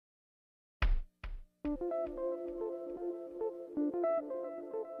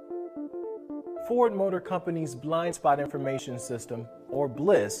Ford Motor Company's Blind Spot Information System, or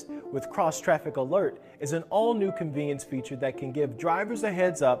BLIS, with cross-traffic alert, is an all-new convenience feature that can give drivers a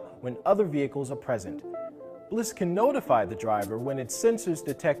heads up when other vehicles are present. BLIS can notify the driver when its sensors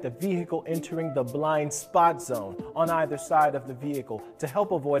detect a vehicle entering the blind spot zone on either side of the vehicle to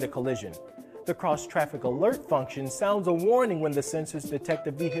help avoid a collision. The cross-traffic alert function sounds a warning when the sensors detect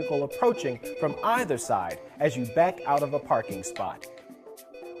a vehicle approaching from either side as you back out of a parking spot.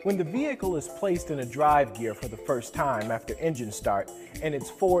 When the vehicle is placed in a drive gear for the first time after engine start and its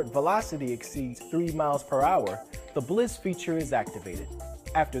forward velocity exceeds 3 miles per hour, the BLIS feature is activated.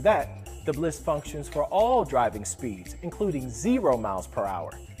 After that, the BLIS functions for all driving speeds, including 0 miles per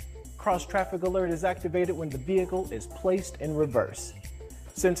hour. Cross-traffic alert is activated when the vehicle is placed in reverse.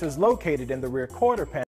 Sensors located in the rear quarter panel